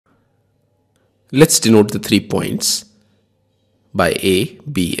Let's denote the 3 points by A,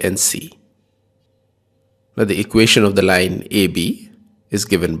 B and C. Now the equation of the line AB is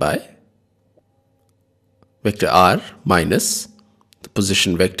given by vector r minus the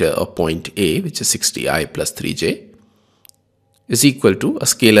position vector of point A, which is 60i plus 3j, is equal to a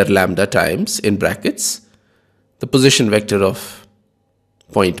scalar lambda times, in brackets, the position vector of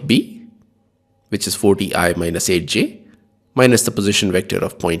point B, which is 40i minus 8j, minus the position vector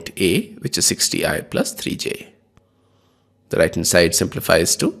of point A, which is 60i plus 3j. The right hand side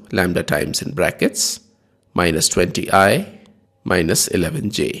simplifies to lambda times, in brackets, minus 20i minus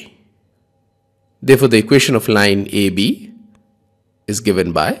 11j. Therefore, the equation of line AB is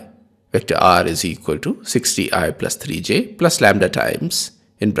given by vector r is equal to 60i plus 3j plus lambda times,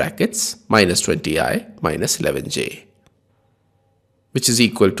 in brackets, minus 20i minus 11j, which is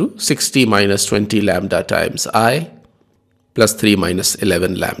equal to 60 minus 20 lambda times I plus 3 minus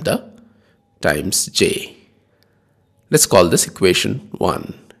 11 lambda times j. Let's call this equation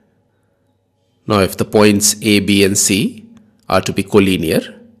 1. Now if the points A, B and C are to be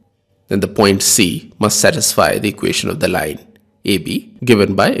collinear, then the point C must satisfy the equation of the line AB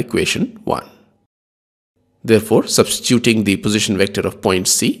given by equation 1. Therefore, substituting the position vector of point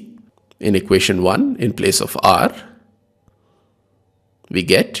C in equation 1 in place of r, we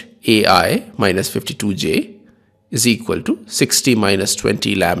get AI minus 52j is equal to 60 minus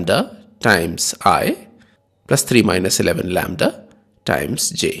 20 lambda times I plus 3 minus 11 lambda times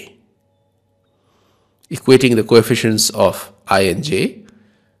j. Equating the coefficients of I and j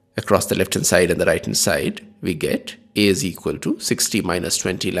across the left hand side and the right hand side, we get A is equal to 60 minus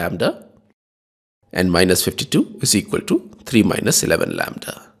 20 lambda and minus 52 is equal to 3 minus 11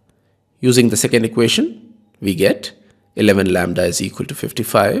 lambda. Using the second equation, we get 11 lambda is equal to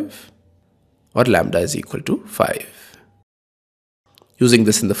 55 or lambda is equal to 5. Using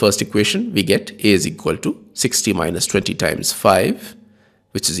this in the first equation, we get A is equal to 60 minus 20 times 5,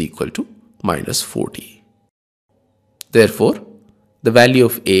 which is equal to minus 40. Therefore, the value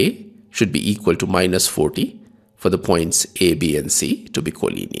of A should be equal to minus 40 for the points A, B and C to be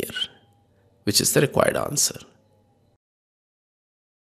collinear, which is the required answer.